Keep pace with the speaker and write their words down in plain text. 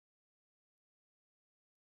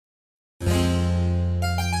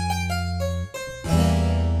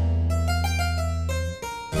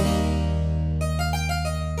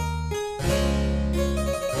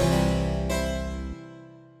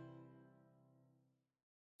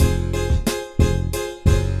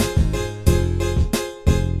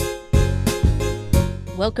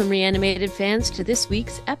Welcome, reanimated fans, to this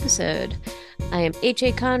week's episode. I am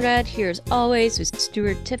H.A. Conrad, here as always with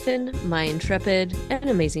Stuart Tiffin, my intrepid and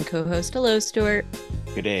amazing co-host. Hello, Stuart.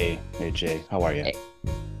 Good day, AJ. How are you? Hey.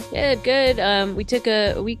 Good, good. We took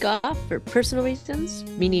a week off for personal reasons,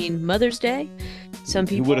 meaning Mother's Day. Some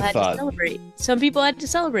Who people would have had to thought? celebrate. Some people had to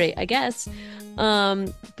celebrate, I guess.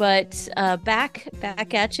 But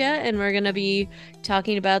back at you, and we're gonna be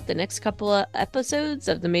talking about the next couple of episodes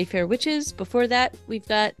of the Mayfair Witches. Before that, we've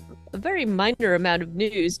got a very minor amount of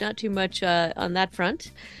news, not too much on that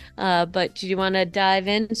front. But do you want to dive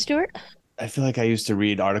in, Stuart? I feel like I used to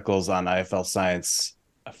read articles on IFL Science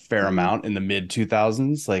a fair Mm. amount in the mid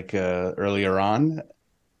 2000s, like earlier on,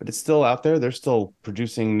 but it's still out there. They're still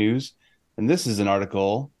producing news. And this is an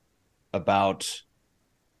article about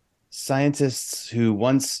scientists who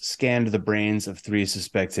once scanned the brains of three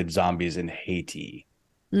suspected zombies in Haiti.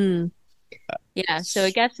 Mm. Yeah, so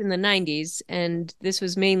I guess in the 90s, and this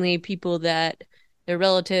was mainly people that their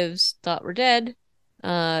relatives thought were dead,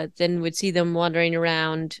 then would see them wandering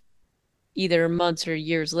around either months or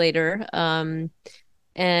years later.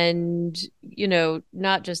 And,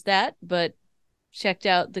 not just that, but checked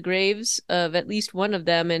out the graves of at least one of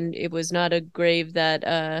them, and it was not a grave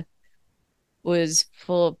that was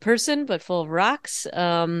full of person, but full of rocks.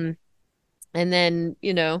 And then,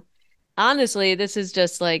 honestly, this is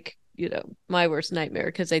just like, my worst nightmare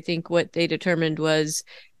because I think what they determined was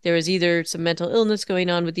there was either some mental illness going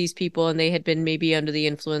on with these people and they had been maybe under the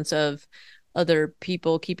influence of other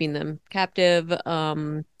people keeping them captive.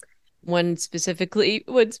 One specific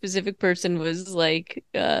person was like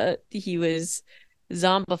he was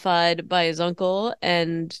zombified by his uncle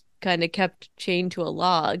and kind of kept chained to a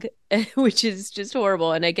log, which is just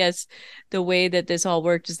horrible. And I guess the way that this all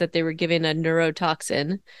worked is that they were given a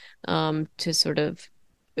neurotoxin to sort of,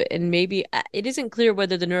 and maybe it isn't clear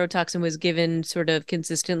whether the neurotoxin was given sort of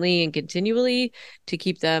consistently and continually to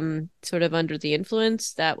keep them sort of under the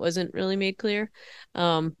influence. That wasn't really made clear.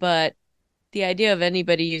 But the idea of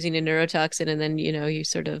anybody using a neurotoxin and then, you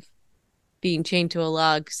sort of being chained to a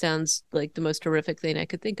log sounds like the most horrific thing I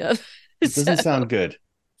could think of. It So, doesn't sound good.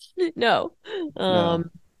 no. No.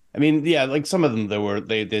 Um, I mean, yeah, like some of them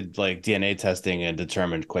they did like DNA testing and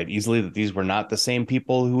determined quite easily that these were not the same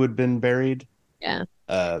people who had been buried. yeah.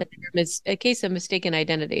 Uh, It's a case of mistaken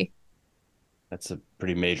identity. that's a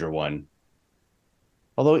pretty major one.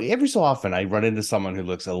 Although every so often I run into someone who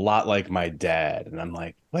looks a lot like my dad, and I'm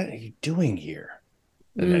like, what are you doing here?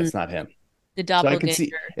 And then Mm, it's not him. the So I could see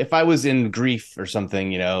doppelganger. if I was in grief or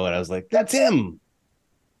something, and I was like, that's him.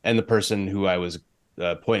 And the person who I was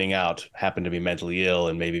pointing out happened to be mentally ill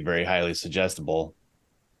and maybe very highly suggestible.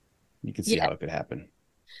 You could see Yeah. how it could happen.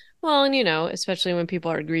 Well, and especially when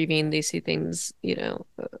people are grieving, they see things,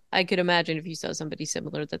 I could imagine if you saw somebody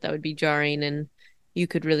similar that would be jarring and you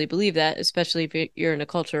could really believe that, especially if you're in a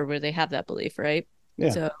culture where they have that belief, right? Yeah.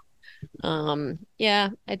 So, yeah,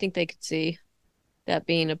 I think they could see that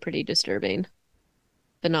being a pretty disturbing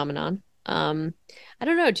phenomenon. I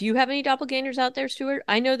don't know. Do you have any doppelgangers out there, Stuart?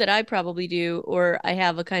 I know that I probably do, or I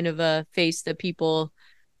have a kind of a face that people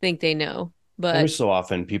think they know. Every But so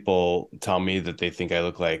often, people tell me that they think I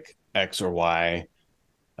look like X or Y.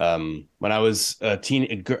 When I was a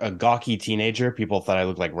gawky teenager, people thought I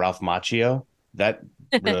looked like Ralph Macchio. That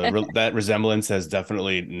that resemblance has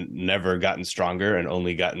definitely never gotten stronger and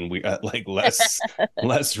only gotten like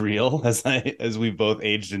less real as we both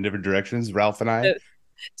aged in different directions. Ralph and I.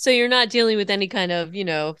 so you're not dealing with any kind of,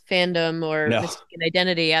 fandom or No, mistaken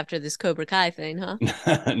identity after this Cobra Kai thing, huh?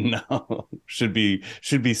 no, should be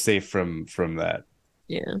safe from that.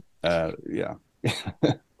 Yeah. Yeah.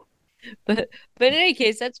 But in any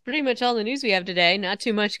case, that's pretty much all the news we have today. Not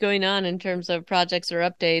too much going on in terms of projects or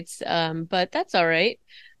updates. But that's all right.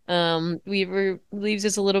 Leaves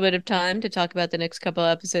us a little bit of time to talk about the next couple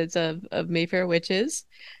of episodes of Mayfair Witches.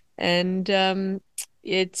 And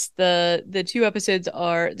it's the two episodes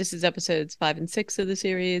are this is episodes 5 and 6 of the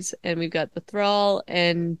series, and we've got the Thrall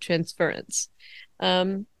and Transference.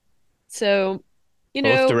 Um, so you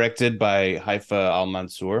Both know, directed by Haifa Al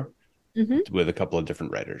Mansour mhm. with a couple of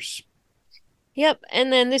different writers. Yep.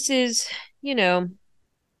 And then this is, you know,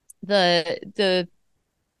 the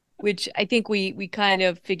which I think we kind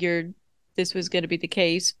of figured this was going to be the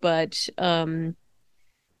case, but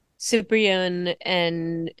Cyprian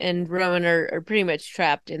and Rowan are pretty much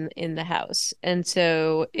trapped in the house. And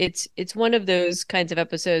so it's one of those kinds of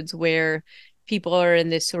episodes where people are in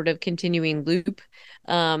this sort of continuing loop.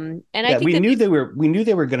 And I Yeah, think we that knew they,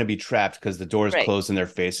 they were going to be trapped because the doors right, closed in their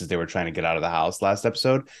faces. They were trying to get out of the house last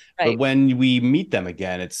episode. But right. when we meet them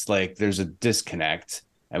again, it's like there's a disconnect,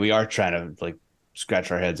 and we are trying to like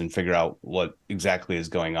scratch our heads and figure out what exactly is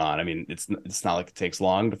going on. I mean, it's not like it takes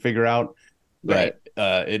long to figure out, Right.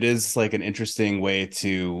 but it is like an interesting way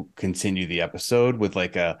to continue the episode with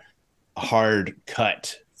like a hard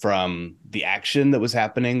cut from the action that was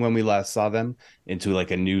happening when we last saw them into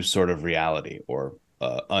like a new sort of reality or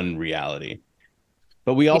unreality.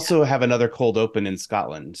 But we Yeah. also have another cold open in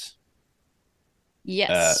Scotland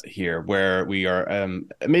Yes. here where we are.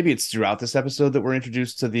 Maybe it's throughout this episode that we're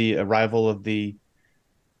introduced to the arrival of the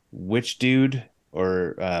witch dude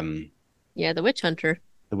or Yeah, the witch hunter.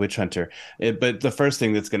 the witch hunter. But the first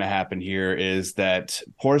thing that's going to happen here is that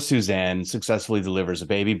poor Suzanne successfully delivers a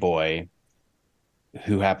baby boy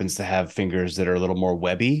who happens to have fingers that are a little more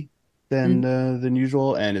webby Mm. than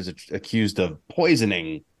usual, and is accused of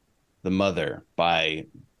poisoning the mother by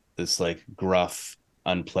this like gruff,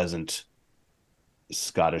 unpleasant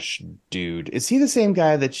Scottish dude. Is he the same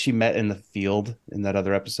guy that she met in the field in that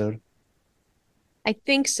other episode? I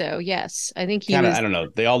think so. Yes. I think he Kind of, I was don't know.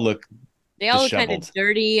 They all look they all look kind of disheveled.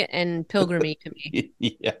 dirty and pilgrimy to me.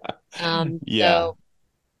 Yeah. Yeah. So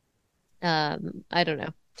I don't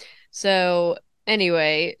know. So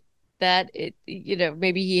anyway, that it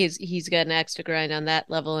maybe he's got an axe to grind on that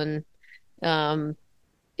level and um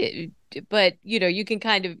it, but you can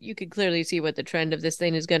clearly see what the trend of this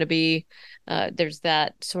thing is going to be. There's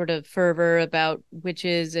that sort of fervor about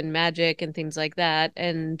witches and magic and things like that,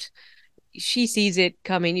 and she sees it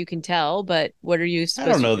coming, you can tell, but what are you I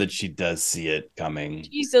don't supposed to know do? that she does see it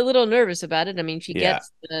coming. She's a little nervous about it. I mean, she Yeah.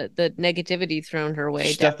 gets the negativity thrown her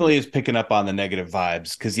way, She definitely definitely. is picking up on the negative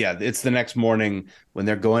vibes because yeah, it's the next morning when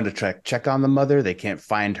they're going to check on the mother. They can't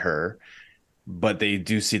find her, but they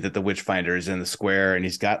do see that the witchfinder is in the square and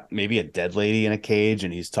he's got maybe a dead lady in a cage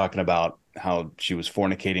and he's talking about how she was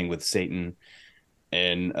fornicating with Satan.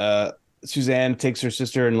 And Suzanne takes her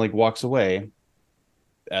sister and like walks away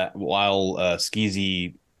while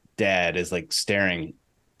Skeezy dad is like staring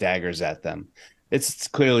daggers at them. It's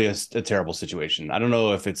clearly a terrible situation. I don't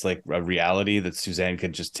know if it's like a reality that Suzanne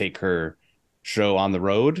could just take her show on the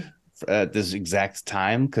road at this exact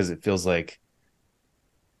time because it feels like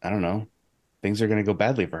I don't know things are going to go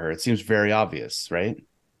badly for her. It seems very obvious, right?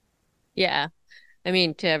 Yeah. I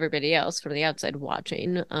mean, to everybody else from the outside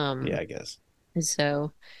watching. Yeah, I guess.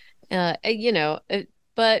 So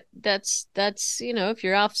but that's if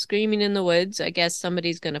you're off screaming in the woods, I guess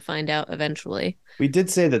somebody's going to find out eventually. We did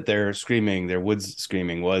say that their screaming, their woods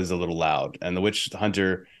screaming, was a little loud, and the witch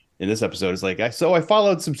hunter in this episode is like, I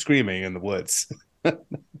followed some screaming in the woods, and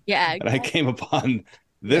Yeah, I exactly. came upon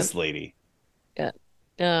Yeah. this lady. Yeah.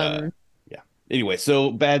 Uh, Um, yeah. Anyway,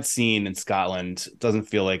 so bad scene in Scotland. Doesn't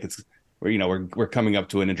feel like it's we're coming up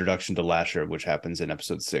to an introduction to Lasher, which happens in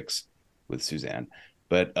episode 6 with Suzanne.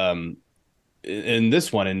 But in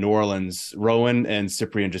this one in New Orleans, Rowan and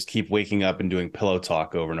Cyprian just keep waking up and doing pillow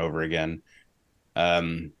talk over and over again.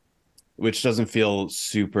 Um, which doesn't feel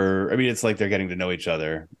super. I mean, it's like they're getting to know each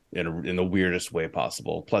other in the weirdest way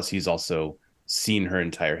possible. Plus, he's also seen her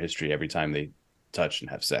entire history every time they touch and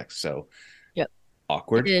have sex. So yep.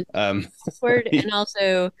 awkward. And awkward, and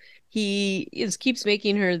also keeps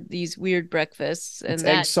making her these weird breakfasts, It's and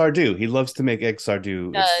egg that sardu. He loves to make egg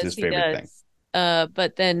sardu. It's his he favorite thing. does.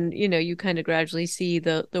 But then, you kind of gradually see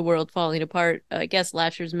the world falling apart. I guess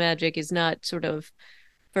Lasher's magic is not sort of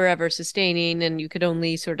forever sustaining, and you could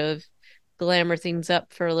only sort of glamour things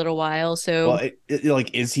up for a little while. Well, So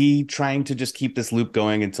like, is he trying to just keep this loop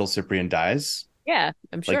going until Cyprian dies? yeah,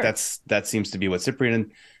 I'm Like sure. that seems to be what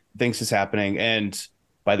Cyprian thinks is happening. And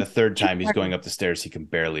by the third time he's going Pardon. up the stairs, he can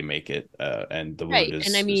barely make it, and the wound Right.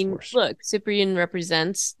 And I is mean, worse. look, Cyprian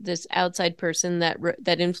represents this outside person that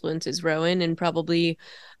influences Rowan, and probably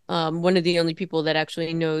one of the only people that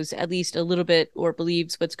actually knows at least a little bit or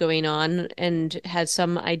believes what's going on and has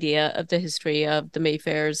some idea of the history of the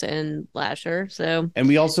Mayfairs and Lasher. So, And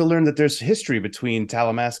we also learned that there's history between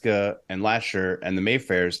Talamasca and Lasher and the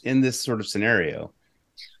Mayfairs in this sort of scenario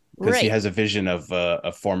because he right. has a vision of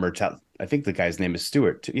a former. I think the guy's name is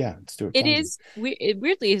Stuart. Yeah, Stuart It Townsend. is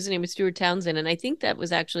weirdly his name is Stuart Townsend, and I think that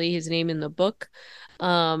was actually his name in the book.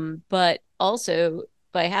 But also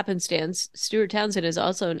by happenstance, Stuart Townsend is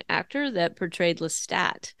also an actor that portrayed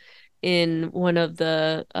Lestat in one of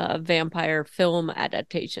the vampire film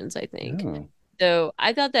adaptations, I think. Oh, So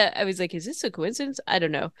I thought that I was like, is this a coincidence? I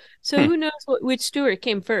don't know. So hmm. who knows which Stuart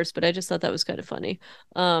came first, but I just thought that was kind of funny.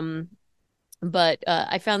 Um, but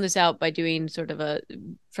I found this out by doing sort of a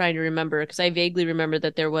trying to remember because I vaguely remember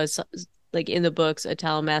that there was like in the books a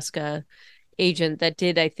Talamasca agent that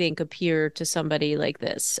did I think appear to somebody like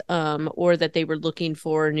this, or that they were looking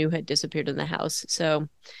for and knew had disappeared in the house. So,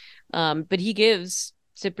 but he gives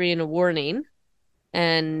Cyprian a warning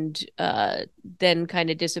and then kind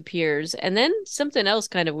of disappears. And then something else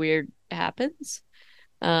kind of weird happens.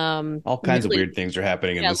 All kinds of Millie, weird things are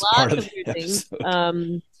happening in yeah, this part lots of of the weird things.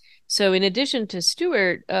 episode. So in addition to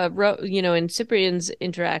Stuart, in Cyprian's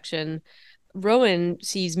interaction, Rowan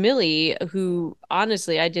sees Millie, who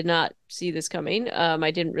honestly I did not see this coming.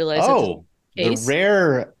 I didn't realize that this was Oh, the the case.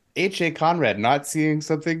 rare H.A. Conrad not seeing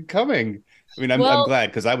something coming. I mean, I'm Well, glad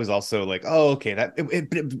because I was also like, oh, okay,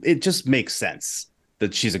 it just makes sense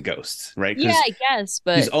that she's a ghost, right? yeah, Because I guess,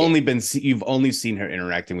 but it, you've only seen her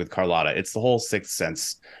interacting with Carlotta. It's the whole Sixth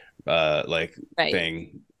Sense, like right.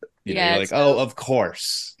 thing. You're Yeah, like, oh, so of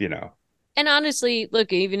course. and honestly,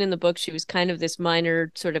 look, even in the book, she was kind of this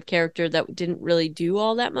minor sort of character that didn't really do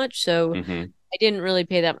all that much. So Hmm. I didn't really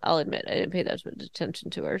pay that, I'll admit, I didn't pay that much attention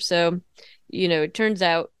to her. So, it turns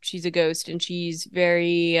out she's a ghost and she's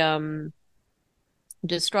very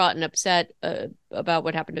distraught and upset about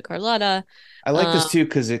what happened to Carlotta. I like this Um, too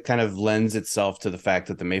because it kind of lends itself to the fact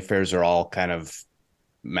that the Mayfairs are all kind of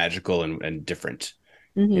magical and different.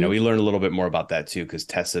 mhm, We learn a little bit more about that too because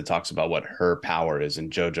Tessa talks about what her power is,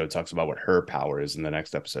 and JoJo talks about what her power is in the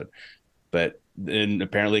next episode. But and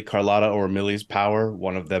apparently, Carlotta or Millie's power,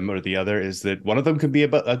 one of them or the other, is that one of them could be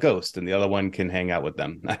a ghost, and the other one can hang out with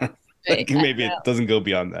them. I don't right. like maybe it doesn't go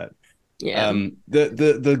beyond that. Yeah.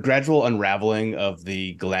 The gradual unraveling of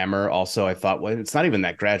the glamour also I thought, well, it's not even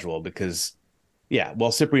that gradual because yeah,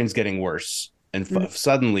 well, Cyprian's getting worse. And Mhm.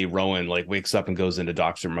 suddenly Rowan like wakes up and goes into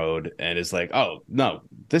doctor mode and is like, "Oh no,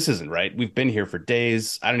 this isn't right. We've been here for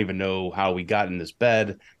days. I don't even know how we got in this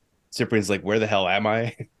bed." Cyprian's like, "Where the hell am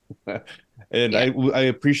I?" And Yeah. I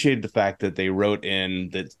appreciated the fact that they wrote in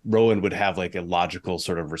that Rowan would have like a logical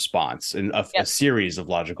sort of response and a Yep. series of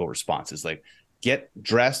logical responses, like get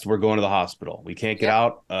dressed, we're going to the hospital. We can't get Yep.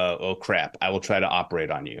 out. Oh crap! I will try to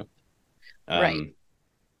operate on you. Right. Um,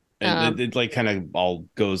 and Um, it like kind of all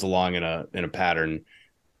goes along in a pattern.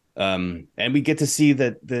 And we get to see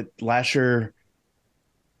that Lasher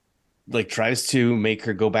like tries to make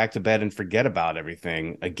her go back to bed and forget about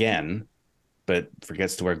everything again, but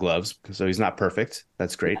forgets to wear gloves, so he's not perfect.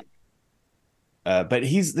 That's yeah. great. But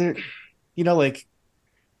he's there, like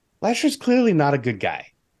Lasher's clearly not a good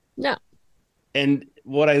guy. No. And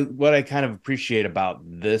what I kind of appreciate about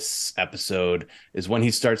this episode is when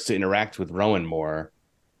he starts to interact with Rowan more,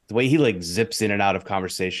 the way he like zips in and out of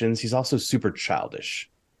conversations, he's also super childish.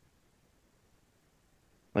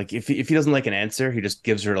 Like if he doesn't like an answer, he just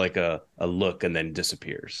gives her like a look and then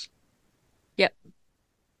disappears. Yep.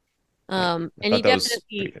 Yeah, I And he thought that was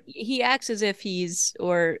pretty definitely good. he acts as if he's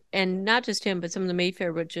and not just him, but some of the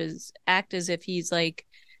Mayfair witches act as if he's like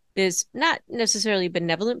this not necessarily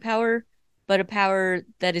benevolent power, but a power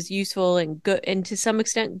that is useful and good and to some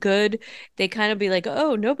extent good. They kind of be like,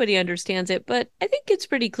 oh, nobody understands it, but I think it's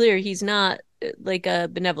pretty clear he's not like a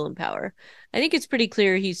benevolent power. I think it's pretty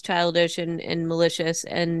clear he's childish and malicious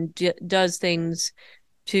and does things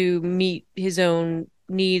to meet his own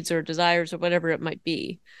needs or desires or whatever it might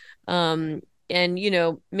be. Um, and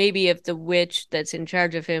maybe if the witch that's in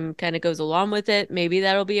charge of him kind of goes along with it, maybe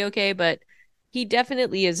that'll be okay. But he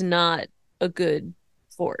definitely is not a good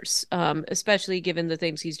force, especially given the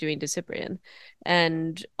things he's doing to Cyprian.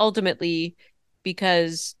 And ultimately,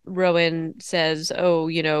 because Rowan says, "Oh,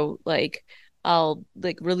 like I'll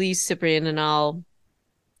like release Cyprian and I'll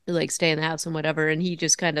like stay in the house and whatever," and he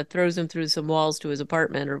just kind of throws him through some walls to his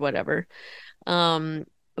apartment or whatever. um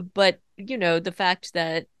but the fact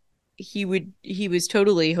that he was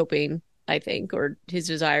totally hoping, I think, or his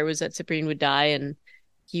desire was that Cyprian would die and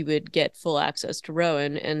he would get full access to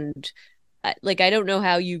Rowan. And I don't know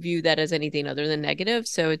how you view that as anything other than negative,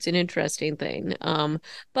 so it's an interesting thing.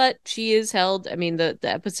 But she is held, I mean, the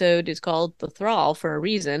episode is called The Thrall for a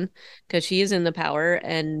reason, because she is in the power,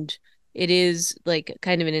 and it is like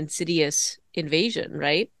kind of an insidious invasion,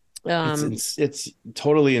 right? It's um it's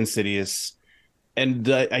totally insidious, and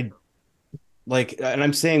I like, and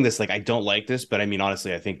I'm saying this like I don't like this, but I mean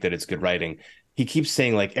honestly, I think that it's good writing. He keeps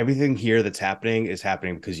saying like everything here that's happening is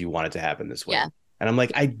happening because you want it to happen this yeah. way, and I'm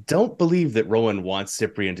like, I don't believe that Rowan wants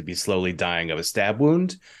Cyprian to be slowly dying of a stab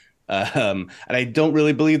wound, and I don't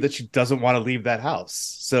really believe that she doesn't want to leave that house.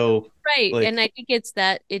 So Right. And like, I think it's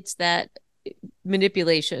that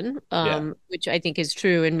manipulation, yeah, which I think is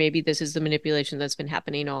true, and maybe this is the manipulation that's been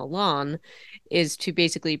happening all along, is to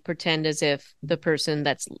basically pretend as if the person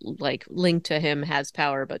that's like linked to him has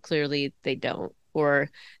power, but clearly they don't, or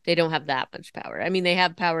they don't have that much power. I mean, they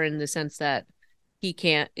have power in the sense that he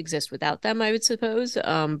can't exist without them, I would suppose.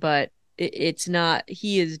 But it's not,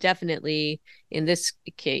 he is definitely, in this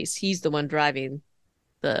case, he's the one driving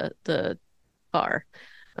the car,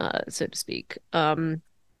 so to speak.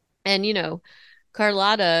 And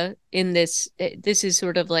Carlotta in this is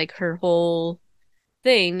sort of like her whole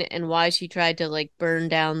thing and why she tried to like burn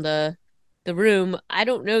down the room. I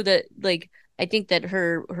don't know that like I think that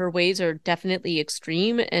her ways are definitely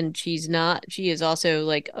extreme and she is also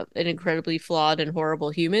like an incredibly flawed and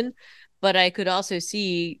horrible human. But I could also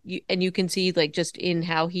see you and you can see like just in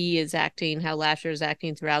how he is acting, how Lasher is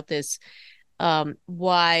acting throughout this,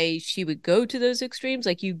 why she would go to those extremes.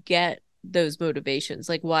 Like you get those motivations,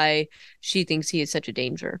 like why she thinks he is such a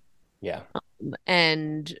danger. Yeah.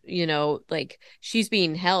 And like she's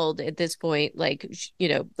being held at this point, like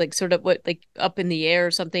like sort of what like up in the air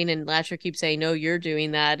or something, and Lasher keeps saying no, you're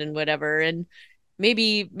doing that and whatever. And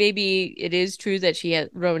maybe it is true that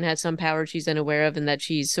Rowan has some power she's unaware of, and that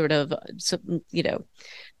she's sort of you know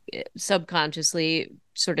subconsciously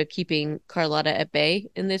sort of keeping Carlotta at bay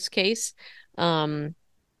in this case. um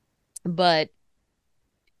but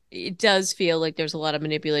it does feel like there's a lot of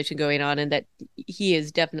manipulation going on, and that he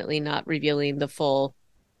is definitely not revealing the full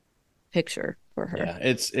picture for her. Yeah,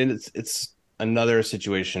 it's another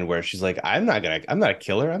situation where she's like, I'm not a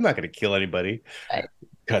killer. I'm not gonna kill anybody. Right.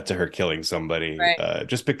 Cut to her killing somebody, Right.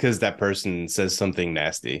 just because that person says something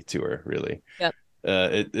nasty to her. Really, Yep.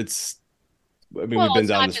 it's. I mean, Well, we've been it's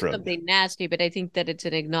down not this just road. something nasty, but I think that it's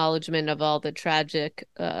an acknowledgement of all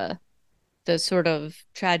the sort of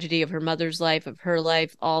tragedy of her mother's life, of her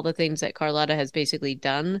life, all the things that Carlotta has basically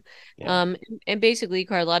done. Yeah. And basically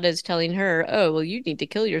Carlotta is telling her, "Oh, well, you need to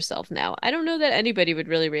kill yourself now." I don't know that anybody would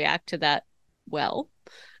really react to that well.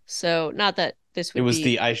 So, not that this It would was be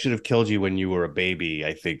the "I should have killed you when you were a baby,"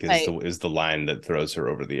 I think right, is the line that throws her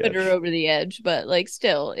over the put her edge. over the edge, but like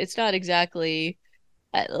still, it's not exactly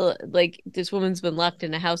like this woman's been locked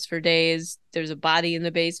in a house for days. There's a body in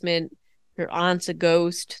the basement. Her aunt's a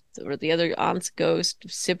ghost, or the other aunt's a ghost.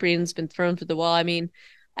 Cyprian's been thrown through the wall. I mean,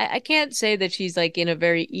 I can't say that she's like in a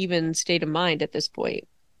very even state of mind at this point.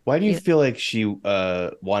 Why do you You know, feel like she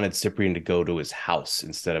wanted Cyprian to go to his house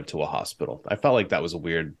instead of to a hospital? I felt like that was a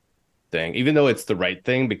weird thing, even though it's the right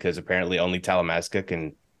thing because apparently only Talamasca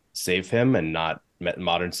can save him and not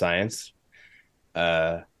modern science.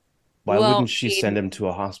 Uh, why well, wouldn't she send him to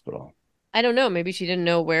a hospital? I don't know. Maybe she didn't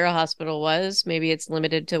know where a hospital was. Maybe it's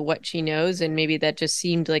limited to what she knows, and maybe that just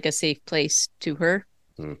seemed like a safe place to her.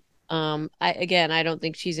 Hmm. I don't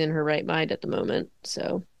think she's in her right mind at the moment.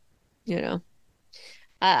 So, you know.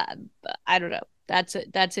 Uh, I don't know. That's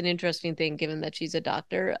an interesting thing given that she's a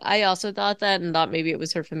doctor. I also thought that and thought maybe it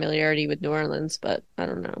was her familiarity with New Orleans, but I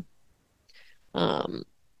don't know. Um,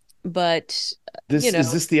 but you This know,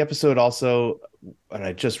 is this the episode also, and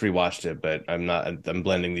I just rewatched it, but I'm not. I'm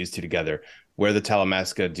blending these two together, where the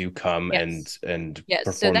Talamasca do come yes. and Yes.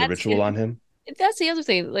 So perform the ritual on him. that's the other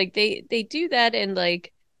thing. Like they do that, and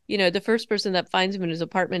like, the first person that finds him in his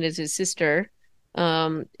apartment is his sister,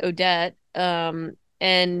 Odette.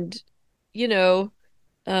 And you know,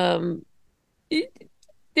 um it,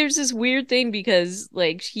 there's this weird thing because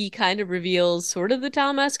like he kind of reveals sort of the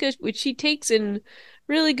Talamasca, which she takes in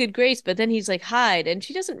really good grace, but then he's like hide, and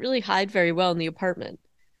she doesn't really hide very well in the apartment.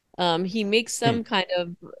 He makes Hmm. some kind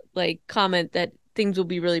of like comment that things will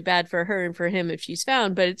be really bad for her and for him if she's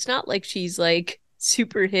found, but it's not like she's like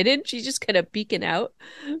super hidden. She's just kind of peeking out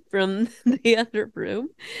from the other room.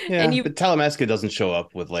 And Yeah, you but Talamasca doesn't show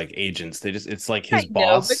up with like agents. It's like his I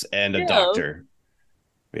know, but boss and a still, doctor.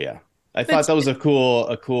 But yeah, I but thought that was a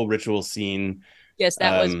cool ritual scene. yes,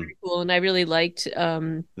 that was Um, pretty cool. And I really liked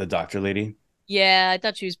the doctor lady. yeah, I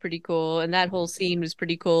thought she was pretty cool. And that whole scene was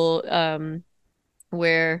pretty cool.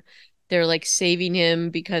 Where they're like saving him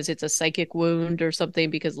because it's a psychic wound or something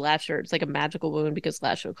because Lasher, it's like a magical wound because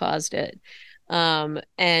Lasher caused it.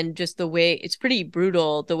 And just the way it's pretty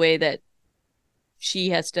brutal, the way that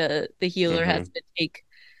the healer has Hmm. to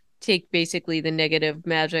take basically the negative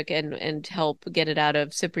magic and help get it out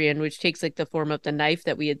of Cyprian, which takes like the form of the knife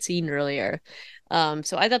that we had seen earlier.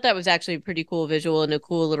 So I thought that was actually a pretty cool visual and a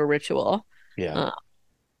cool little ritual. Yeah, Uh,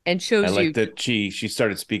 and I shows like you, that she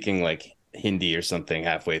started speaking like Hindi or something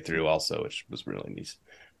halfway through, also, which was really neat.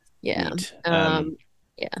 yeah. Neat.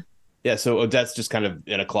 Yeah. Yeah. So Odette's just kind of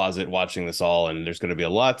in a closet watching this all, and there's going to be a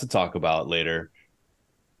lot to talk about later,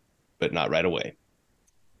 but not right away.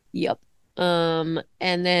 Yep. And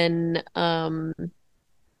then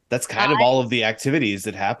That's kind of I all of the activities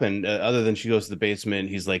that happen. Other than she goes to the basement,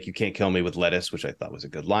 he's like, "You can't kill me with lettuce," which I thought was a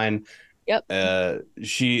good line. yep.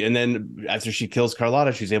 She and then after she kills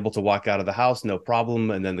Carlotta, she's able to walk out of the house, no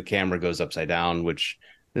problem. And then the camera goes upside down, which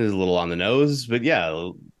is a little on the nose, but yeah,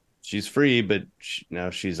 she's free, but now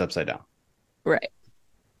she's upside down. Right.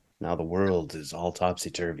 Now the world is all topsy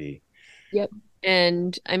turvy. Yep.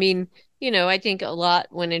 And I mean, I think a lot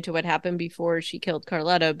went into what happened before she killed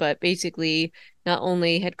Carlotta, but basically, not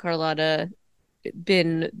only had Carlotta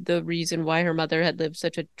been the reason why her mother had lived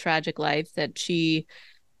such a tragic life that she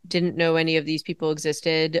didn't know any of these people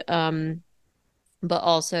existed, but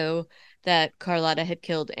also that Carlotta had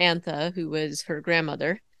killed Antha, who was her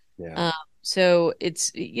grandmother. Yeah. Um, so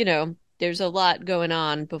there's a lot going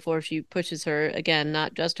on before she pushes her. Again,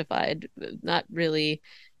 not justified, not really.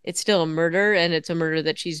 It's still a murder, and it's a murder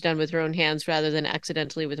that she's done with her own hands rather than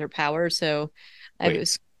accidentally with her power. So I Wait,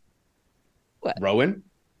 was, what? Rowan?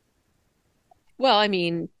 Well, I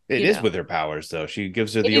mean, It is with her powers, though. She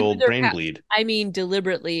gives her it the is with old her brain bleed. I mean,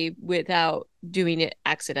 deliberately without doing it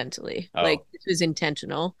accidentally. Like Oh, this was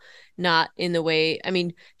intentional, not in the way. I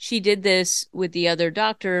mean, she did this with the other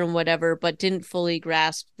doctor and whatever, but didn't fully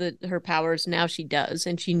grasp her powers. Now she does,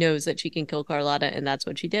 and she knows that she can kill Carlotta, and that's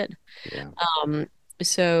what she did. yeah. Um,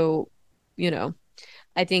 so, you know,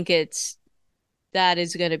 I think that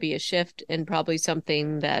is going to be a shift and probably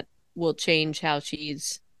something that will change how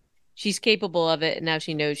she's capable of it, and now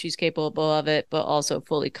she knows she's capable of it, but also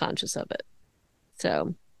fully conscious of it.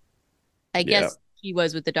 So I Yeah. guess he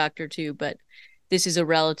was with the doctor too, but this is a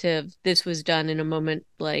relative. This was done in a moment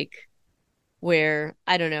like where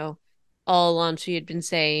I don't know. All along she had been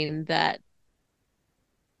saying that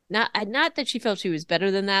not that she felt she was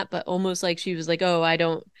better than that, but almost like she was like, "Oh,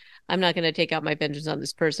 I'm not going to take out my vengeance on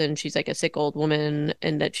this person. She's like a sick old woman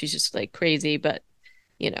and that she's just like crazy, but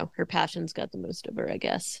her passions got the most of her, I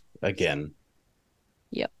guess." So, Again.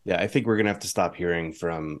 yep. Yeah, I think we're gonna have to stop hearing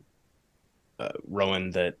from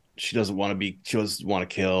Rowan that she doesn't want to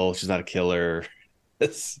kill. She's not a killer.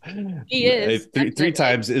 It's, She is three definitely.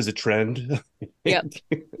 times is a trend. Yep.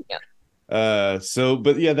 Yep.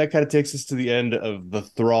 But yeah, that kind of takes us to the end of the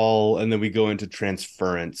thrall, and then we go into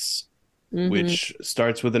transference, Mhm. which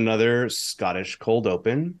starts with another Scottish cold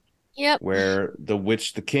open, Yep. where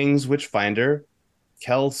the king's witchfinder,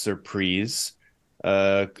 Kel Surprise,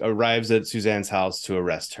 arrives at Suzanne's house to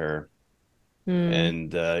arrest her. Hmm.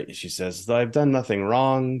 And she says, I've done nothing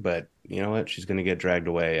wrong, but you know what? She's going to get dragged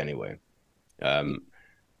away anyway. Um,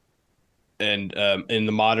 and in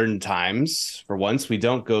the modern times, for once, we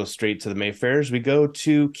don't go straight to the Mayfairs. We go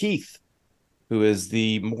to Keith, who is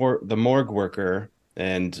the morgue worker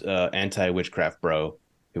and anti witchcraft bro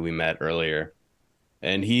who we met earlier,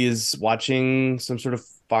 and he is watching some sort of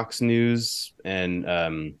Fox News and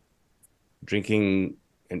drinking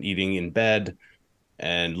and eating in bed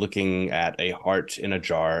and looking at a heart in a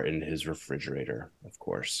jar in his refrigerator, of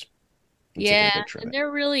course, and taking a Yeah, picture of and it.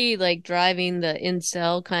 they're really like driving the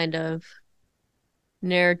incel kind of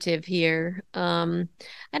narrative here.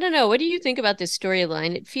 I don't know. What do you think about this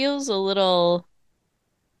storyline? It feels a little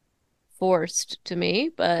forced to me,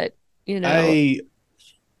 but you know, I,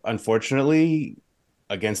 unfortunately,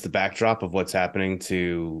 against the backdrop of what's happening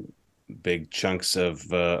to big chunks of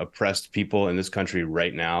oppressed people in this country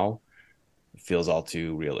right now, it feels all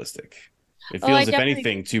too realistic. It oh, I feels, if definitely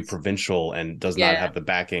anything, too provincial and does not yeah. have the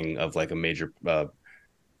backing of like a major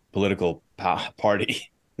political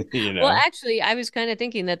party, you Well, know? actually, I was kind of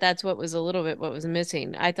thinking that that's what was a little bit what was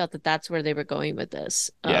missing. I thought that that's where they were going with this.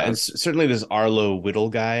 Yeah, and certainly this Arlo Whittle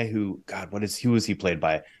guy who, God, who was he played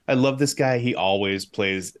by? I love this guy. He always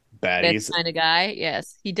plays This baddies, kind of guy.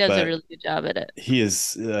 Yes, he does a but really good job at it.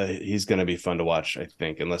 he's going to be fun to watch, I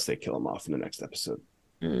think, unless they kill him off in the next episode.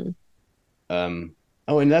 Mm. Um,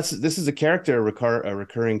 oh, and this is a character, a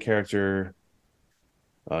recurring character.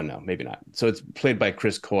 Oh no, maybe not. So it's played by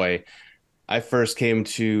Chris Coy. I first came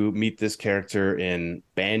to meet this character in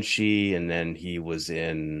Banshee, and then he was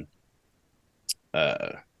in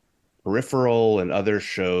uh Peripheral and other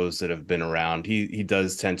shows that have been around. He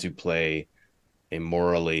does tend to play a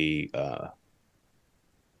morally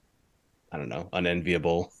I don't know,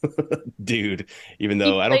 unenviable dude, even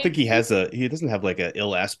He though I don't plays think he doesn't have like a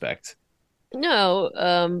ill aspect.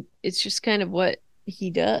 no, it's just kind of what he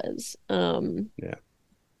does. Yeah.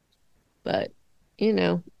 But you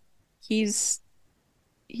know, he's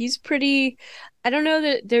he's pretty I don't know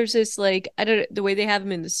that there's this like I don't the way they have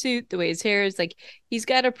him in the suit, the way his hair is like he's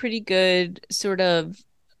got a pretty good sort of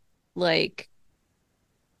like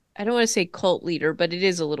I don't want to say cult leader, but it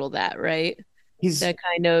is a little that, right? He's That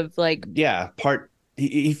kind of like yeah,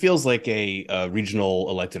 he feels like a regional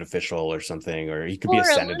elected official or something, or he could be a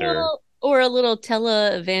senator. or a little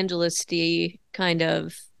televangelisty kind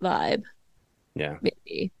of vibe, Yeah.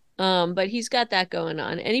 maybe. But he's got that going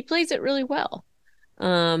on and he plays it really well.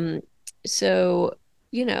 Um, so,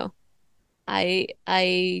 you know, I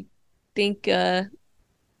think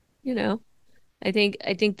you know, I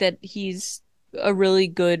think that he's a really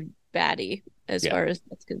good baddie as Yeah. far as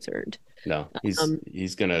that's concerned. No, Um,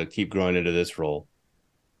 he's gonna keep growing into this role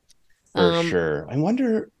for um, sure. I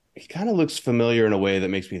wonder. He kind of looks familiar in a way that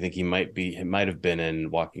makes me think he might have been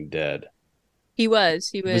in Walking Dead.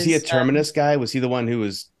 he Was he a was, Terminus guy? Was he the one who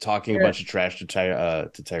was talking a er, bunch of trash to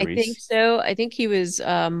I think Tyrese? so. I think he was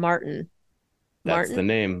Martin. That's Martin. the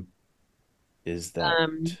name. Is that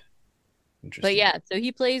Um, but interesting? yeah, so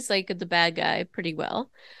he plays like the bad guy pretty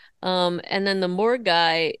well. And then the morgue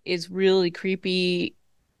guy is really creepy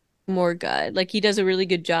morgue guy. Like he does a really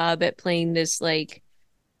good job at playing this like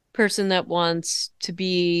person that wants to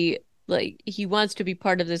be like he wants to be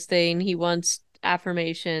part of this thing. He wants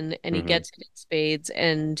affirmation and he Hmm. gets it in spades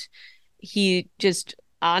and he just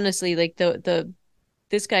honestly like the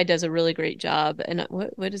this guy does a really great job. And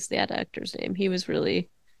what is that actor's name? He was really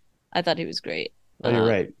I thought he was great. Oh, you're Um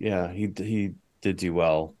right. Yeah, he did do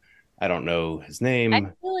well. I don't know his I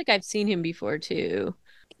name. feel like I've seen him before too.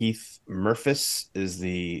 Keith Murphys is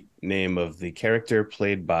the name of the character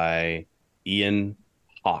played by Ian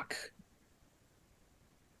Hawke,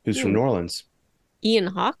 who's from Hmm. New Orleans, Ian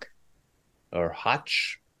Hawke. or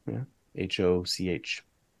Hotch, yeah, Hoch,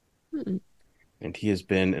 Hmm. and he has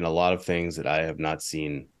been in a lot of things that I have not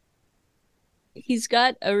seen. He's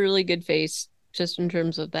got a really good face just in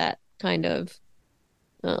terms of that kind of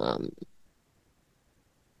um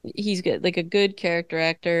he's got like a good character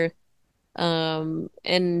actor.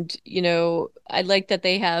 And I like that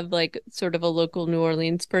they have like sort of a local New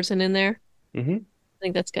Orleans person in there. Hmm. I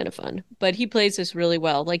think that's kind of fun. But he plays this really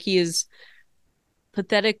well. Like he is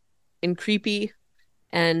pathetic and creepy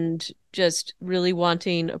and just really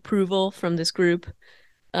wanting approval from this group.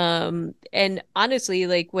 And honestly,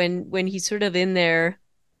 like when he's sort of in there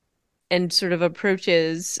and sort of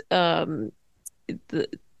approaches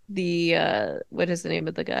the what is the name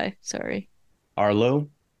of the guy? Sorry. Arlo.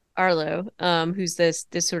 Arlo, who's this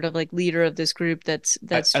sort of like leader of this group that's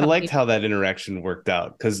I liked talking, how that interaction worked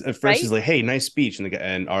out because at first he's right? like, "Hey, nice speech," and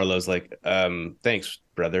and Arlo's like, thanks,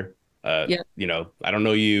 brother. Yeah. I don't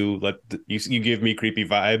know you. You give me creepy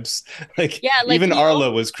vibes." Like Yeah, like even he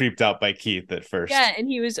Arlo almost was creeped out by Keith at yeah, first. and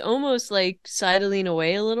he was almost like sidling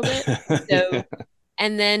away a little bit. Yeah. So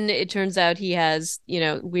and then it turns out he has,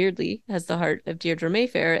 weirdly has the heart of Deirdre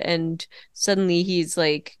Mayfair and suddenly he's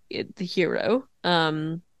like the hero.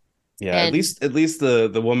 Yeah, And at least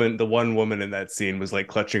the one woman in that scene was like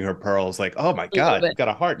clutching her pearls, like, "Oh my a little God, bit you've got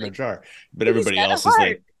a heart in a like jar." But he's everybody got a else is heart.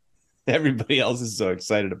 like, everybody else is so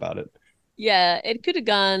excited about it. Yeah, it could have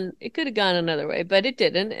gone another way, but it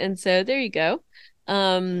didn't. And so there you go.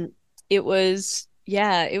 It was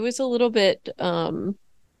a little bit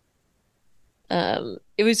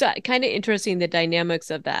it was kind of interesting the dynamics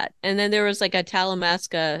of that. And then there was like a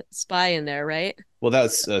Talamasca spy in there, right? Well,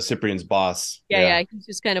 that's Cyprian's boss. Yeah, Yeah. yeah, he's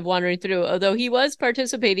just kind of wandering through, although he was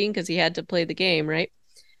participating because he had to play the game, right?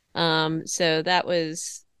 So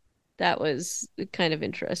that was kind of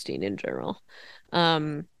interesting in general.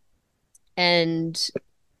 Um, and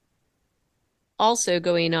also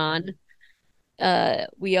going on,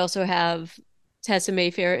 we also have Tessa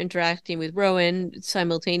Mayfair interacting with Rowan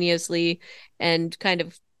simultaneously and kind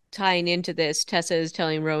of tying into this. Tessa is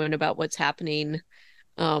telling Rowan about what's happening,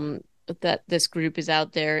 um, that this group is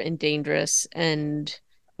out there and dangerous. And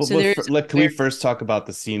Well, so there is like, can we awareness. first talk about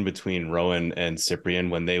the scene between Rowan and Cyprian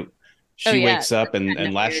when Oh she yeah, wakes up kind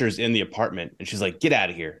and of weird. Lasher's in the apartment and she's like, "Get out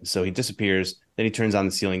of here." So he disappears. Then he turns on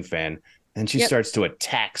the ceiling fan and she Yep. starts to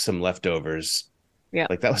attack some leftovers. Yeah.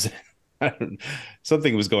 Like that was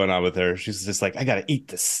something was going on with her. She's just like, "I gotta eat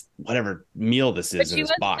this, whatever meal this But is in she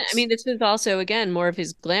this wasn't, I box." mean, this was also, again, more of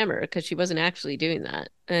his glamour because she wasn't actually doing that.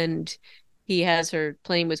 And he has her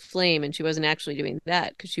playing with flame and she wasn't actually doing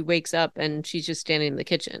that because she wakes up and she's just standing in the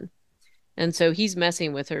kitchen. And so he's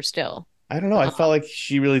messing with her still. I don't know. I Uh, felt like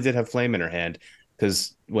she really did have flame in her hand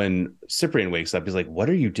because when Cyprian wakes up, he's like, "What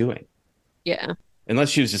are you doing?" yeah, Unless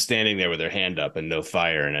she was just standing there with her hand up and no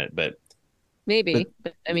fire in it. But maybe.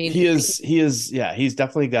 But I mean, yeah, he's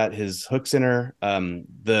definitely got his hooks in her.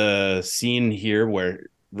 The scene here where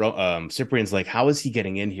Cyprian's like, "How is he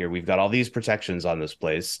getting in here? We've got all these protections on this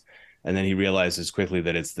place," and then he realizes quickly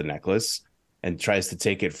that it's the necklace and tries to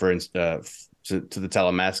take it to the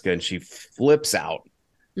Talamasca, and she flips out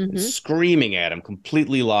and mhm. screaming at him,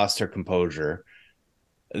 completely lost her composure,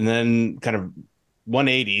 and then kind of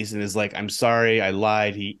 180s and is like, "I'm sorry, I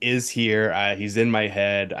lied. He is here. He's in my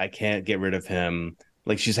head. I can't get rid of him."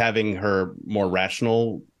 Like she's having her more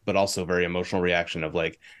rational, but also very emotional reaction of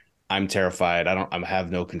like, "I'm terrified. I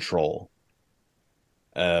have no control."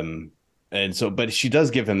 Um, and so, but she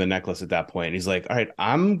does give him the necklace at that point. He's like, "All right,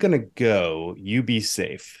 I'm gonna go. You be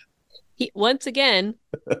safe." Once again,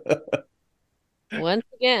 once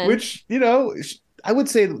again, Which, I would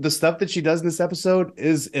say the stuff that she does in this episode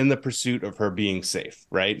is in the pursuit of her being safe,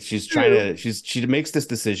 right? She's trying True. to she makes this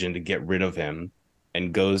decision to get rid of him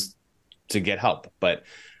and goes to get help. But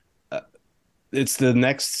uh, it's the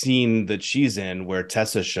next scene that she's in where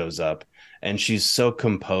Tessa shows up and she's so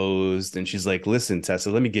composed and she's like, "Listen,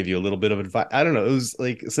 Tessa, let me give you a little bit of advice." I don't know. It was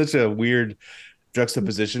like such a weird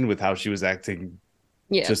juxtaposition with how she was acting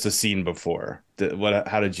Yeah. just a scene before. What?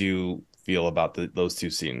 How did you feel about those two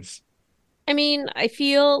scenes? I mean, I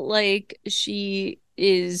feel like she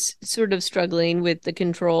is sort of struggling with the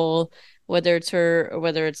control, whether it's her or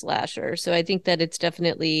whether it's Lasher. So I think that it's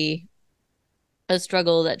definitely a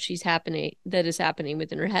struggle that is happening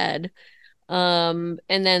within her head. And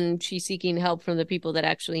then she's seeking help from the people that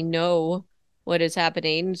actually know what is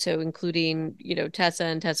happening. So including, Tessa,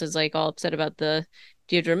 and Tessa's like all upset about the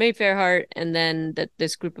Deirdre Mayfair heart, and then that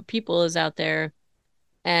this group of people is out there.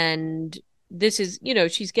 And this is,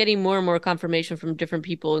 she's getting more and more confirmation from different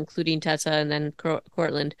people, including Tessa and then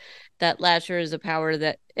Cortland, that Lasher is a power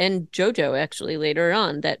that, and JoJo actually later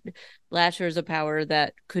on, that Lasher is a power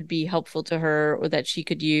that could be helpful to her, or that she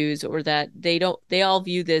could use, or that they all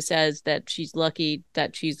view this as that she's lucky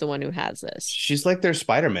that she's the one who has this. She's like their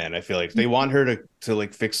Spider-Man. I feel like they want her to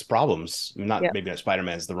like fix problems. Not Yeah. maybe not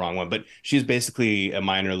Spider-Man's the wrong one, but she's basically a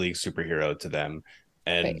minor league superhero to them,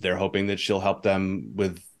 and Right. they're hoping that she'll help them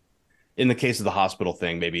with. In the case of the hospital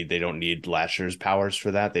thing, maybe they don't need Lasher's powers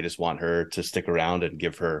for that. They just want her to stick around and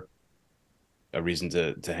give her a reason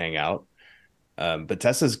to hang out. But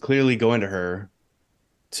Tessa's clearly going to her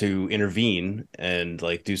to intervene and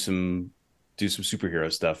like do some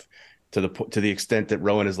superhero stuff to the extent that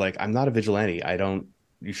Rowan is like, I'm not a vigilante. I don't.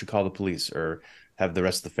 You should call the police or have the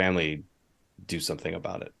rest of the family do something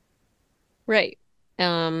about it. Right.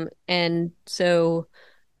 And so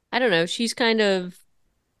I don't know, she's kind of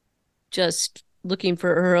just looking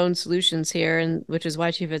for her own solutions here, and which is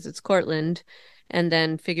why she visits Cortland, and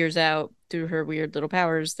then figures out through her weird little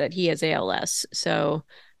powers that he has ALS. So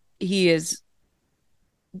he is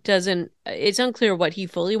doesn't it's unclear what he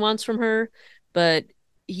fully wants from her, but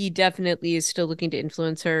he definitely is still looking to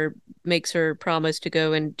influence her, makes her promise to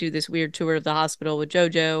go and do this weird tour of the hospital with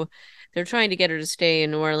JoJo. They're trying to get her to stay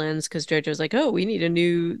in New Orleans because JoJo's like, oh, we need a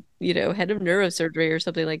new, head of neurosurgery or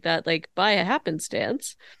something like that, like by a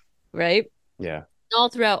happenstance, right? Yeah. All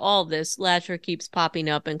throughout all of this, Lasher keeps popping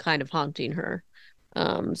up and kind of haunting her.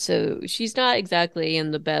 So she's not exactly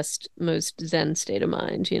in the best, most zen state of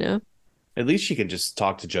mind. At least she can just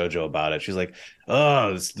talk to JoJo about it. She's like,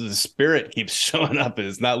 "Oh, the spirit keeps showing up and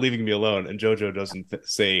it's not leaving me alone." And JoJo doesn't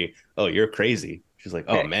say, "Oh, you're crazy." She's like,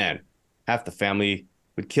 "Oh Right. man, half the family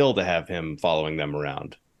would kill to have him following them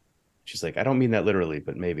around." She's like, "I don't mean that literally,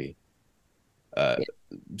 but maybe." Uh, Yeah.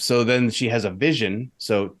 so then she has a vision.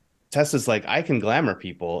 So Tessa's like, "I can glamour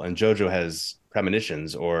people," and JoJo has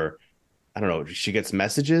premonitions, or I don't know. She gets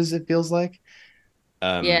messages. It feels like.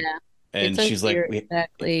 Yeah. Um, It's and she's like, unclear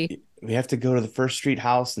exactly. we have to go to the First Street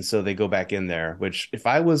house, and so they go back in there. Which, if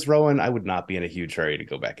I was Rowan, I would not be in a huge hurry to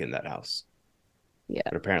go back in that house, Yeah.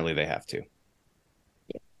 but apparently they have to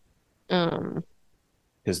Um,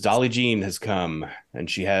 because Dolly Jean has come and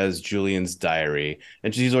she has Julian's diary,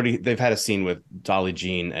 and they've had a scene with Dolly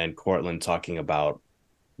Jean and Cortland talking about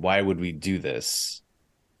why would we do this?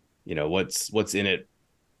 What's in it?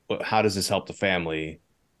 How does this help the family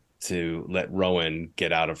to let Rowan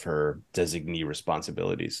get out of her designee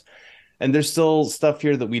responsibilities? And there's still stuff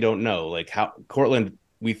here that we don't know, like how Cortland,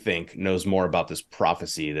 we think, knows more about this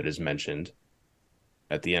prophecy that is mentioned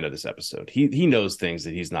at the end of this episode. He knows things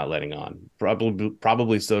that he's not letting on.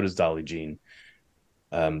 Probably so does Dolly Jean.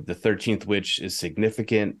 The 13th witch is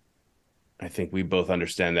significant. I think we both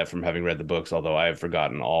understand that from having read the books, although I have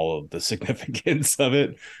forgotten all of the significance of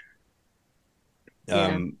it.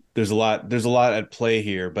 yeah. There's a lot at play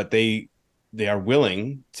here, but they are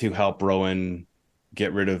willing to help Rowan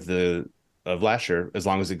get rid of Lasher as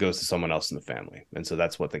long as it goes to someone else in the family. And so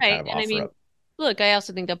that's what they kind Right. of And I offer mean, up. look, I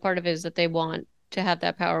also think that part of it is that they want to have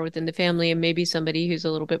that power within the family, and maybe somebody who's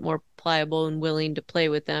a little bit more pliable and willing to play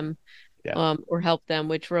with them, Yeah. or help them,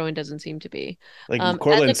 which Rowan doesn't seem to be. Like As a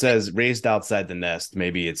Cortland quick says, raised outside the nest,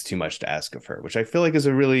 maybe it's too much to ask of her, which I feel like is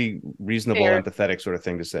a really reasonable, fair. empathetic sort of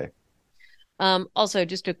thing to say. Also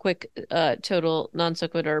just a quick total non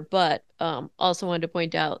sequitur, but also wanted to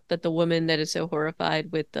point out that the woman that is so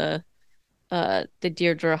horrified with the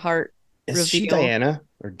Deirdre Hart Is she reveal. Diana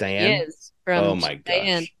or She Diane? is Oh from my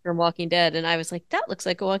Diane gosh. from Walking Dead, and I was like, that looks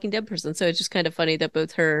like a Walking Dead person. So it's just kind of funny that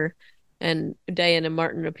both her and Diane and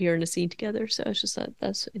Martin appear in a scene together. So I just thought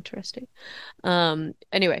that's interesting.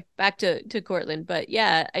 Anyway, back to Cortland, but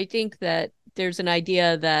yeah, I think that there's an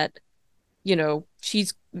idea that you know,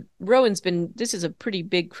 she's Rowan's been this is a pretty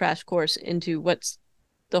big crash course into what's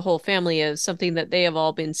the whole family is, something that they have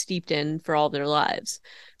all been steeped in for all their lives.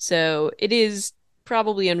 So it is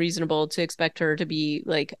probably unreasonable to expect her to be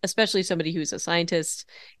like, especially somebody who's a scientist,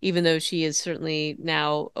 even though she is certainly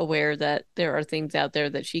now aware that there are things out there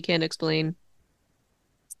that she can't explain.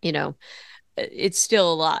 You know, it's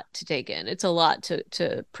still a lot to take in. It's a lot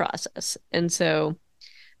to process. And so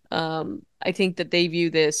I think that they view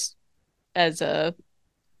this as a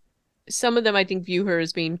some of them I think view her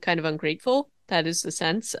as being kind of ungrateful. That is the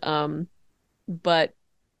sense. But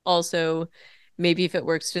also maybe if it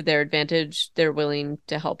works to their advantage, they're willing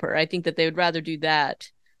to help her. I think that they would rather do that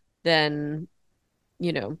than,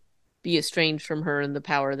 you know, be estranged from her and the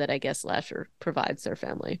power that I guess Lasher provides their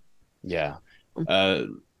family. Yeah. Uh,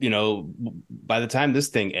 you know, by the time this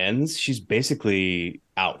thing ends, she's basically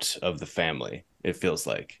out of the family, it feels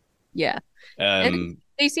like. Yeah. And Um,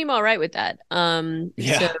 they seem all right with that. So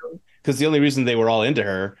yeah, because the only reason they were all into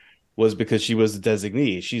her was because she was the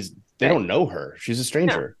designee. They right. don't know her. She's a No.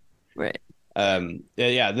 stranger. Right. Yeah,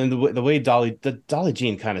 yeah. Then the way Dolly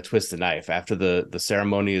Jean kind of twists the knife after the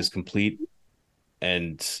ceremony is complete,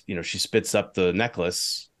 and you know she spits up the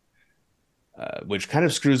necklace, which kind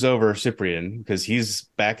of screws over Cyprian because he's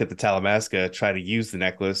back at the Talamasca trying to use the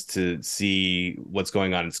necklace to see what's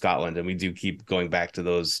going on in Scotland, and we do keep going back to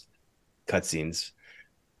those cutscenes.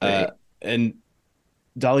 Uh, Right. and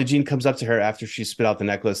Dolly Jean comes up to her after she spit out the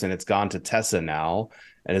necklace, and it's gone to Tessa now,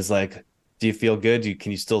 and is like, "Do you feel good?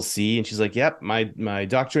 Can you still see?" And she's like, "Yep, my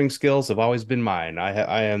doctoring skills have always been mine.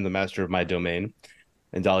 I am the master of my domain."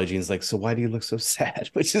 And Dolly Jean's like, "So why do you look so sad?"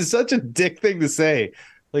 Which is such a dick thing to say.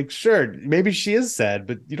 Like, sure, maybe she is sad,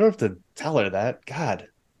 but you don't have to tell her that. God.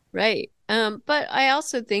 Right. But I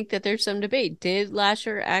also think that there's some debate. Did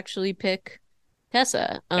Lasher actually pick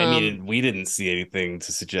Tessa? I mean, we didn't see anything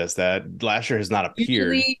to suggest that. Lasher has not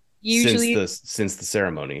appeared Usually, since the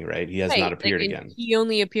ceremony, right? He has not right. Like, appeared and again. he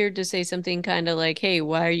only appeared to say something kind of like, "Hey,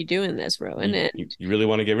 why are you doing this, Rowan?" And You really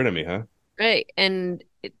want to get rid of me, huh? right. And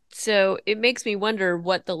so it makes me wonder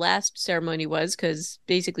what the last ceremony was, because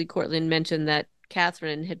basically Cortland mentioned that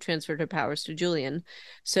Catherine had transferred her powers to Julian.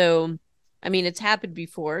 So, I mean, it's happened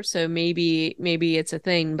before, so maybe it's a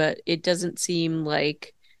thing, but it doesn't seem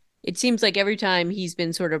like it seems like every time he's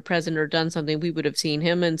been sort of present or done something, we would have seen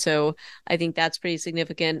him. And so I think that's pretty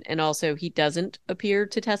significant. And also he doesn't appear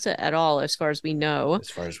to Tessa at all, as far as we know.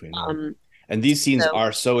 As far as we know. Um, And these scenes so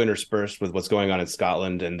are so interspersed with what's going on in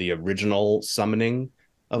Scotland and the original summoning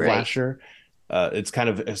of right. Lasher. It's kind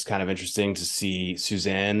of interesting to see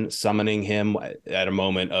Suzanne summoning him at a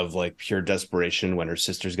moment of like pure desperation when her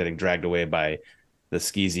sister's getting dragged away by the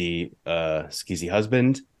skeezy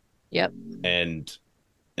husband, Yep. and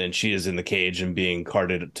she is in the cage and being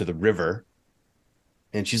carted to the river.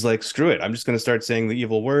 And she's like, "Screw it! I'm just going to start saying the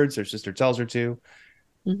evil words." Her sister tells her to,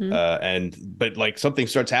 Hmm. and but like something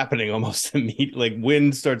starts happening almost immediately. Like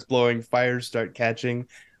wind starts blowing, fires start catching.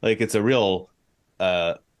 Like it's a real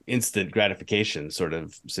uh instant gratification sort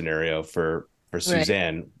of scenario for Right.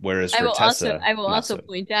 Suzanne, whereas for Tessa, I will not also so.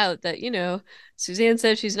 point out that, Suzanne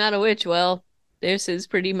says she's not a witch. Well, this is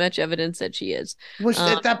pretty much evidence that she is. Which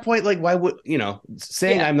Um, at that point, like, why would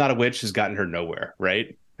saying yeah, I'm not a witch has gotten her nowhere,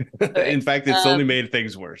 right? right. In fact, it's only made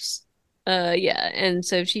things worse. Yeah, and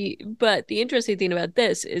so but the interesting thing about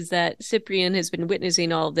this is that Cyprian has been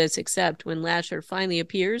witnessing all of this, except when Lasher finally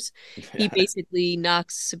appears, he Yeah, basically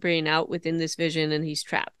knocks Cyprian out within this vision and he's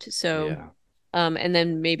trapped. So, yeah, and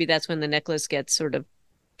then maybe that's when the necklace gets sort of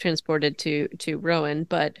transported to Rowan,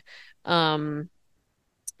 but um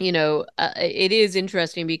it is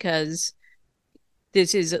interesting because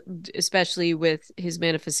this is especially with his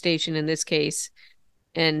manifestation in this case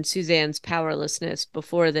and Suzanne's powerlessness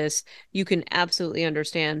before this, you can absolutely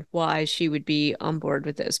understand why she would be on board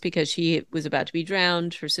with this because she was about to be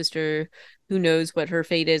drowned. Her sister, who knows what her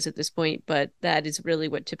fate is at this point, but that is really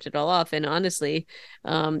what tipped it all off. And honestly,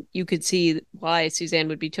 you could see why Suzanne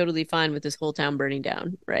would be totally fine with this whole town burning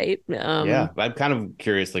down, right? yeah. I'm kind of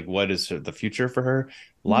curious, like, what is the future for her?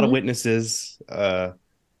 A lot of Mhm. witnesses. I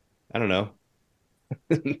don't know.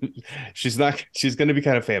 She's not. She's going to be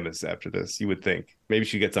kind of famous after this. You would think. Maybe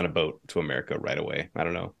she gets on a boat to America right away. I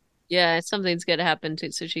don't know. Yeah, something's gonna happen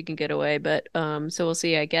to so she can get away, but so we'll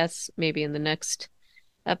see, I guess, maybe in the next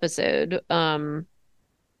episode. But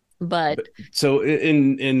But so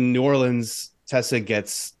in New Orleans, Tessa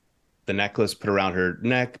gets the necklace put around her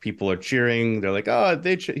neck. People are cheering. They're like, "Oh,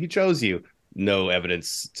 he chose you." No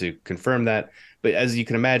evidence to confirm that. But as you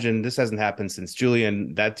can imagine, this hasn't happened since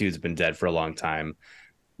Julian. That dude's been dead for a long time.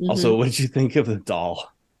 Also, mhm. what did you think of the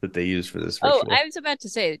doll? that they use for this Oh, ritual. I was about to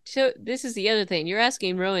say, so this is the other thing. You're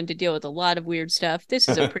asking Rowan to deal with a lot of weird stuff. This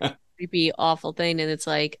is a pretty creepy, awful thing. And it's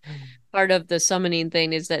like part of the summoning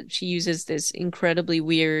thing is that she uses this incredibly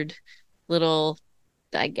weird little,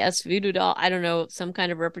 I guess, voodoo doll. I don't know, some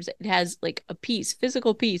kind of represent. It has like a piece,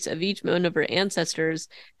 physical piece of each one of her ancestors.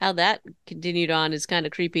 How that continued on is kind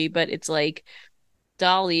of creepy, but it's like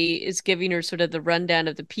Dolly is giving her sort of the rundown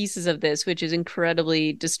of the pieces of this, which is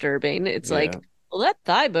incredibly disturbing. It's like, Yeah. well, that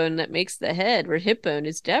thigh bone that makes the head or hip bone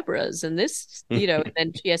is Deborah's, and this, and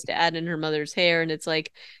then she has to add in her mother's hair, and it's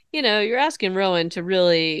like, you're asking Rowan to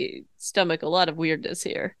really stomach a lot of weirdness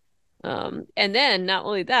here. And then not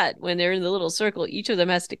only that, when they're in the little circle, each of them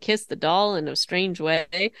has to kiss the doll in a strange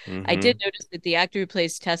way. I did Hmm. notice that the actor who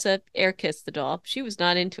plays Tessa air kissed the doll. She was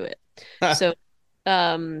not into it. So,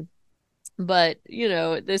 um, but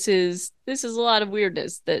this is a lot of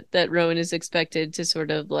weirdness that Rowan is expected to sort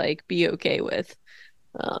of like be okay with.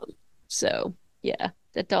 um so yeah,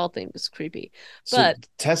 that doll thing was creepy, So but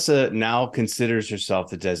Tessa now considers herself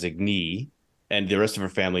the designee, and the rest of her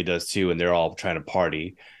family does too, and they're all trying to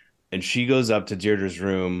party. And she goes up to Deirdre's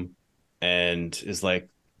room and is like,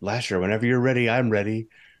 Lasher, whenever you're ready, I'm ready.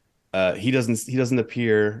 He doesn't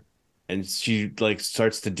appear, and she like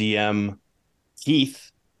starts to DM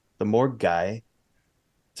Keith, the morgue guy,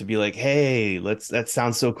 to be like, hey, that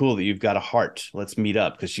sounds so cool that you've got a heart. Let's meet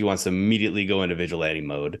up, because she wants to immediately go into vigilante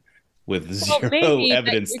mode with well, zero maybe, but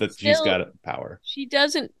evidence it's that she's still, got power. she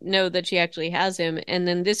doesn't know that she actually has him. And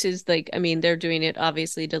then this is like, I mean, they're doing it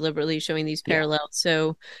obviously deliberately, showing these Yeah. parallels.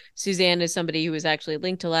 So Suzanne is somebody who is actually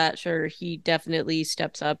linked to Latcher. He definitely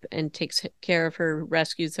steps up and takes care of her,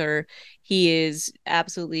 rescues her. He is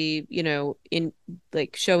absolutely, in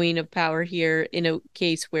like showing of power here in a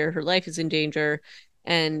case where her life is in danger.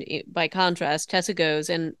 And by contrast, Tessa goes,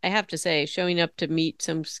 and I have to say, showing up to meet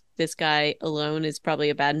this guy alone is probably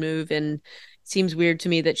a bad move, and seems weird to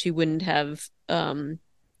me that she wouldn't have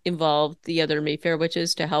involved the other Mayfair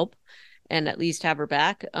witches to help and at least have her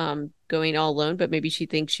back, going all alone. But maybe she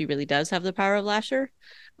thinks she really does have the power of Lasher.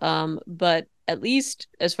 But at least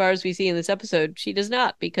as far as we see in this episode, she does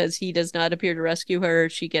not, because he does not appear to rescue her.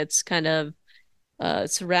 She gets kind of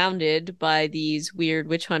surrounded by these weird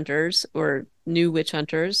witch hunters or new witch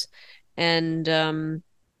hunters, and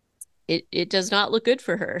it does not look good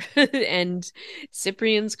for her. And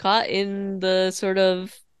Cyprian's caught in the sort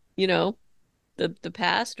of, you know, the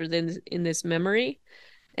past, or then in this memory.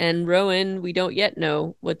 And Rowan, we don't yet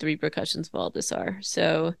know what the repercussions of all this are.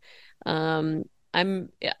 So um I'm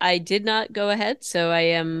I did not go ahead, so I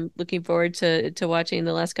am looking forward to watching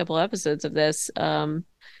the last couple episodes of this.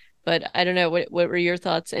 But I don't know, what were your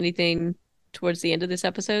thoughts? Anything towards the end of this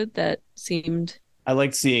episode that seemed. I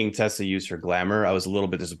liked seeing Tessa use her glamour. I was a little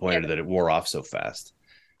bit Yeah. disappointed that it wore off so fast.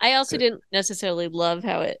 I also didn't necessarily love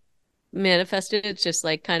how it manifested. It's just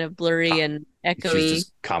like kind of blurry and She's echoey.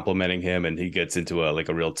 just complimenting him, and he gets into a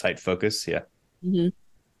real tight focus. Yeah. Hmm. But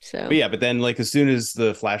So, yeah, but then like as soon as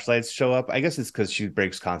the flashlights show up, I guess it's because she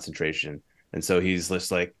breaks concentration, and so he's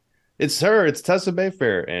just like, "It's her, it's Tessa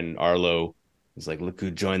Mayfair," and Arlo is like, "Look who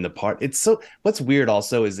joined the part." It's so. What's weird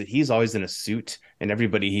also is that he's always in a suit, and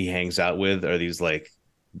everybody he hangs out with are these like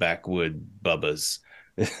backwood bubbas.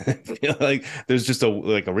 Like there's just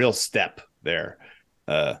a real step there.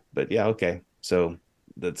 But yeah, okay. So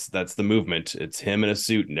that's the movement. It's him in a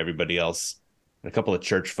suit and everybody else, and a couple of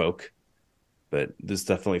church folk, but this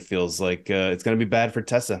definitely feels like it's going to be bad for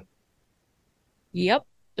Tessa. yep.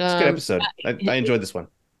 It's a good Um, episode. I enjoyed this one.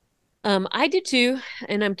 I did too,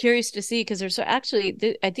 and I'm curious to see because there's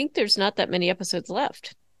actually I think there's not that many episodes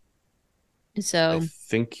left. I So,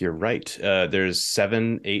 think you're right. There's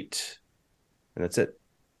 7, 8, and that's it.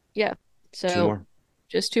 yeah. Two So more.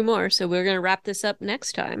 just two more. So we're gonna wrap this up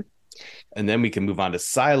next time. And then we can move on to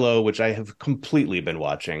Silo, which I have completely been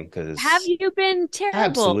watching Have because you been terrible?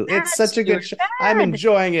 absolutely, it's Bad, such a good Stuart. show. I'm Bad.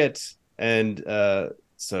 enjoying it. And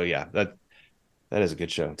so, yeah, that is a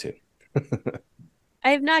good show, too. I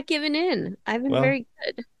have not given in. I've been Well, very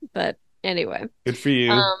good. But anyway, good for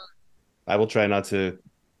you. um, I will try not to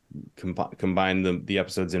combine the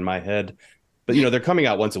episodes in my head, but they're coming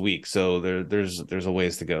out once a week, so there's a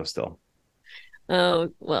ways to go still. oh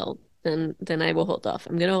well, then I will hold off.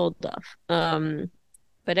 I'm gonna hold off.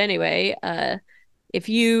 But anyway, if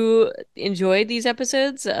you enjoyed these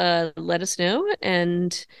episodes, let us know,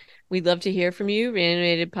 and we'd love to hear from you.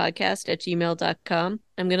 Reanimatedpodcast@gmail.com.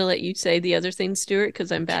 I'm gonna let you say the other things, Stuart,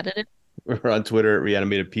 because I'm bad at it. We're on Twitter at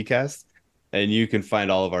Reanimated PCast, and you can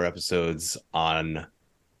find all of our episodes on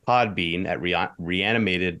Podbean at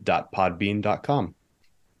reanimated.podbean.com.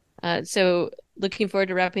 So looking forward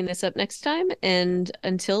to wrapping this up next time, and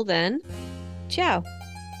until then, ciao.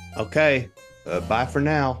 Okay. Bye for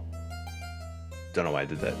now. Don't know why I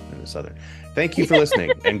did that in the Southern. Thank you for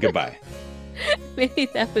listening and goodbye. Maybe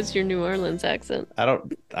that was your New Orleans accent. I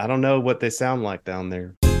don't know what they sound like down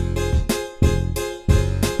there.